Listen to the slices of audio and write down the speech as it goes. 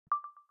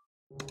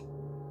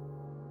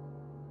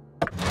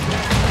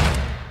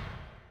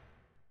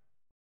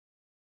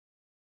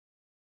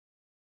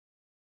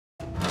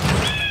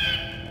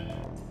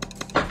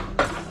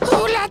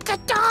the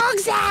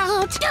dogs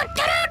out!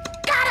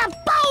 Got a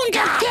bone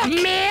to pick!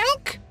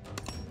 Milk?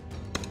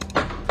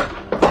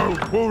 Oh,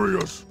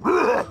 warriors!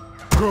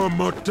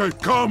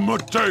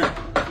 Come-a-day!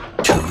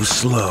 Too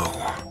slow.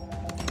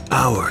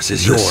 Ours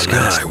is your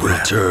sky will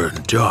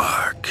turn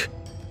dark.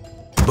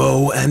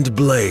 Bow and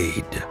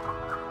blade.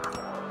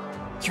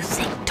 You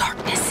think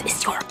darkness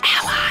is your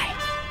ally?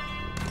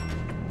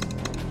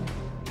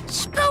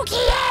 Spooky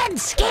and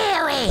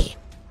scary!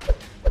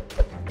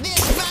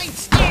 This might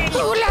sting!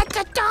 Who let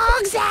the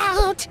dogs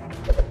out?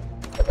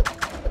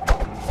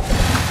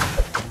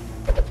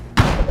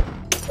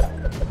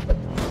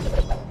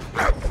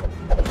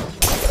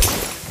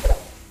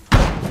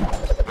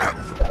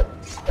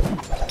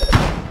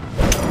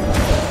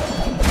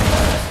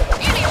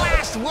 Any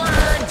last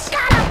words?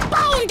 Got a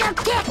bone to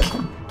pick!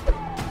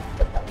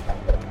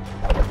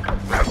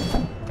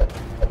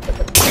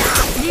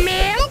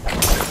 Milk?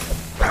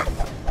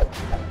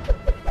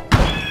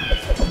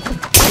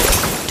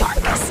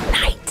 Darkest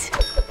night.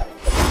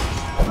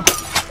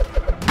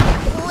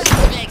 Let's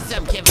make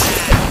some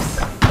kebabs!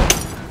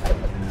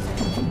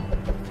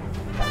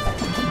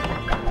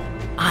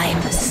 I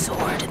am the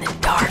sword in the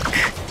dark.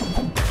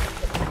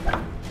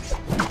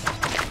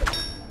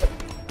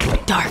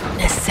 Dark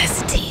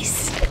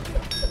necessities.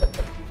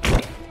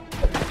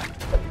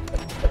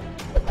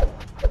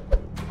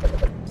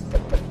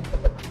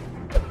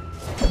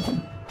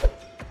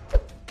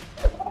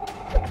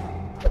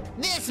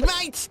 This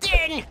might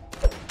sting!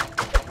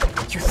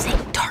 You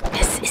think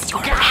darkness is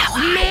your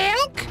ally?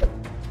 Milk?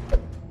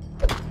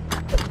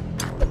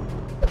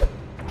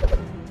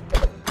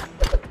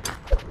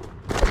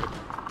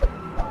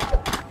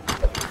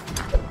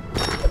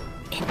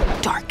 In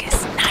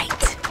darkest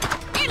night.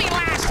 Any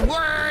last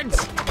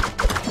words?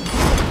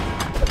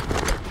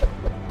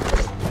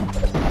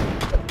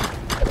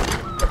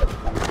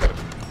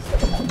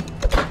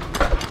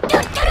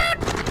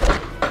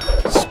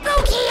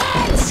 Spooky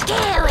and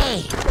scary.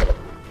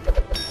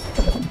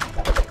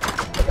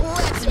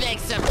 Let's make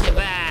some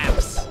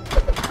kebabs!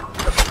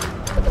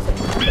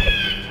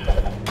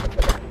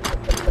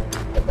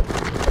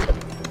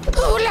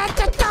 Who let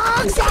the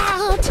dogs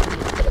out?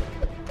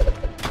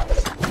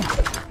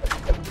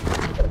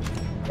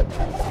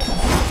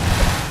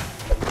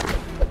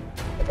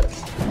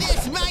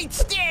 This might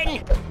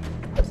sting!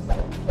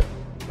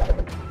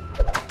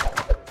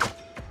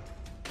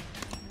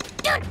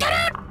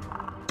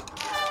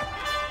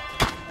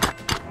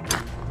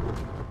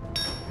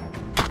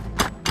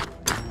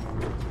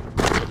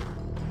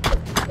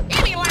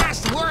 Any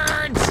last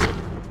words?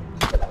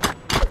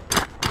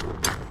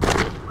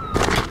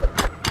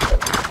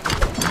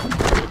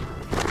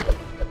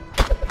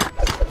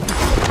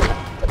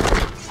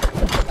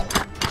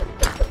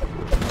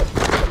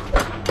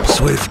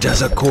 Swift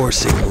as a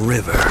coursing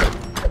river.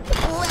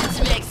 Let's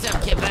make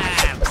some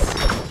kebabs!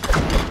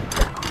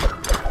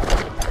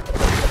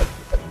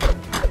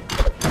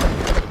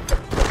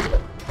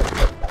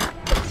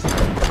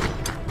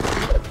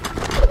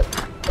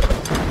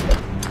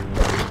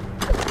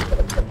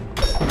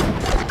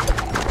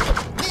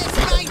 This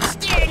might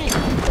sting!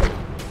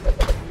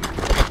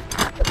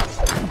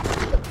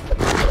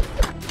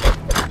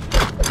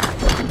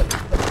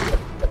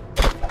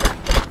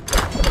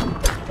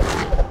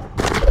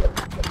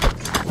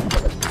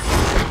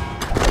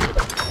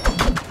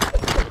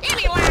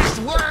 Any last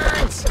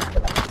words?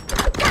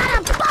 Got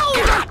a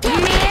bone to pick.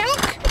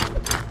 Milk?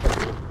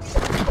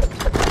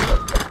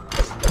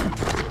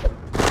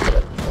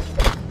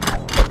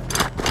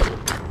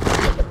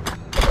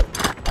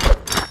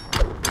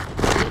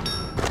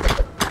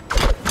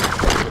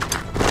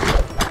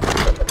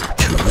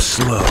 Too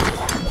slow.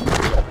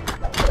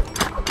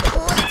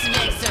 Let's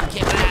make some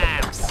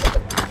kebabs!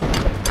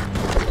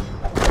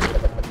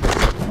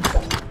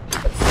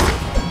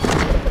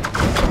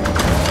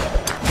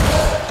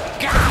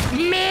 Got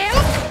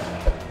milk?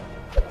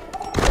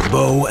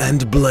 Bow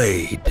and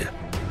blade.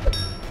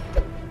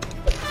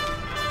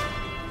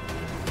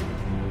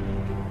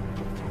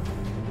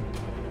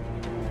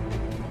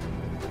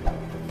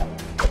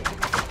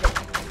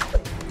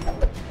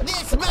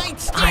 This might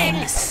sting! I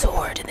am the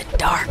sword in the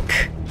dark.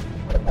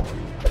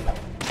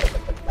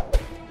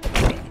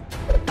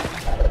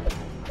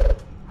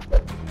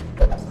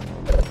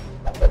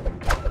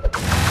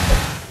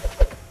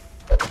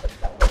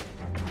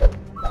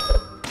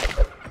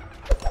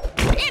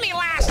 Any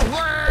last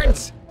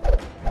words?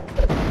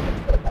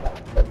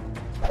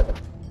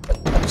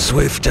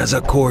 Swift as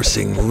a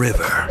coursing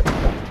river.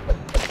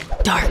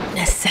 Dark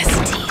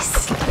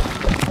necessities.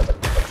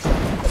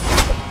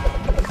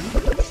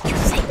 You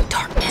think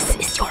darkness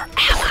is your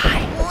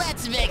ally?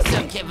 Let's make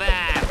some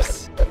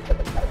kebabs!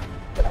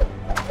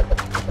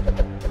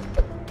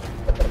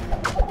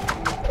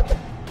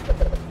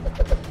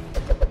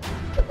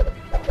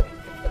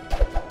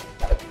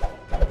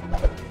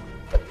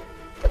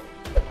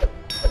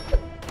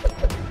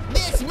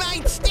 This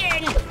might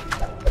sting!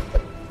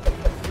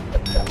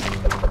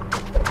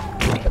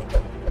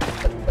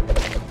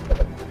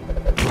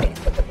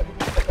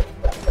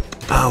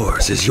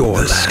 Ours is your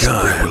the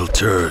sky will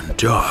turn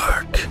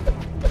dark.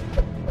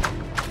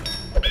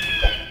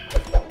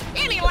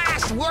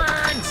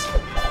 last words?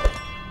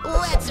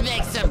 Let's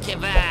make some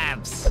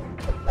kebabs.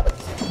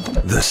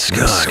 The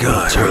sky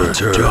will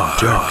turn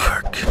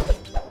dark.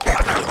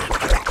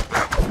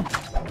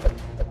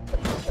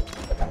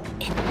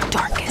 In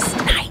darkest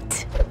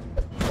night,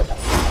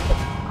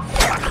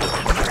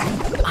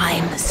 I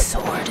am the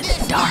sword of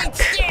the dark. Might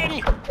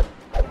sting.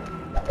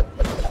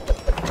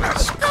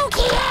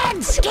 Spooky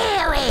and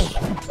scary.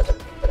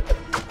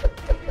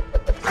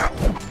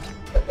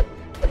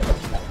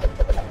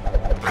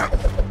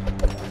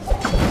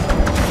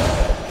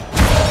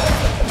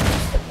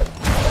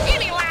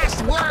 Any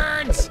last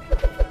words?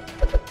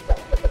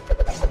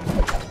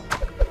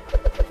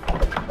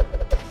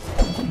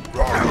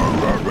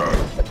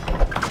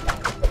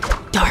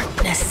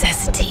 Dark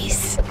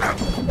necessities.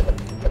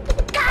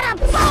 Got a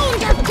bone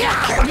to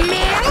pick,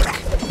 Milk!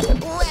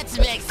 Let's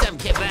make some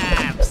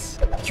kebabs.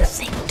 You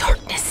think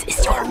darkness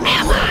is your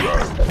ally?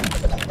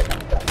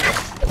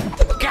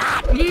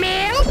 Got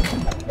milk?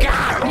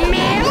 Got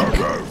milk?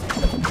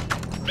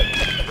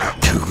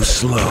 Too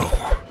slow.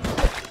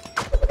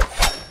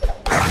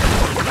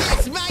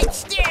 This might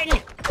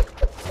sting.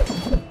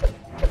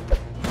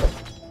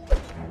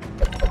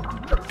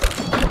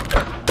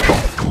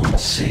 Won't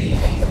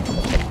save you.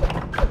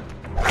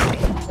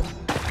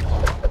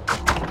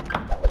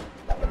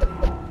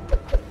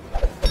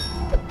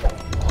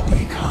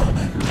 We come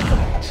at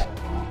night.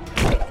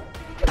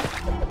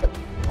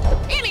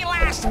 Any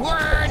last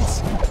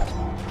words?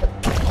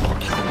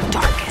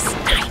 Darkest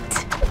night.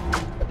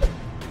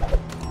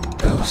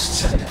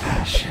 Ghosts and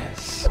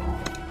ashes.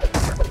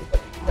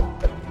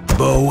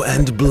 Bow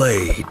and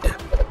blade.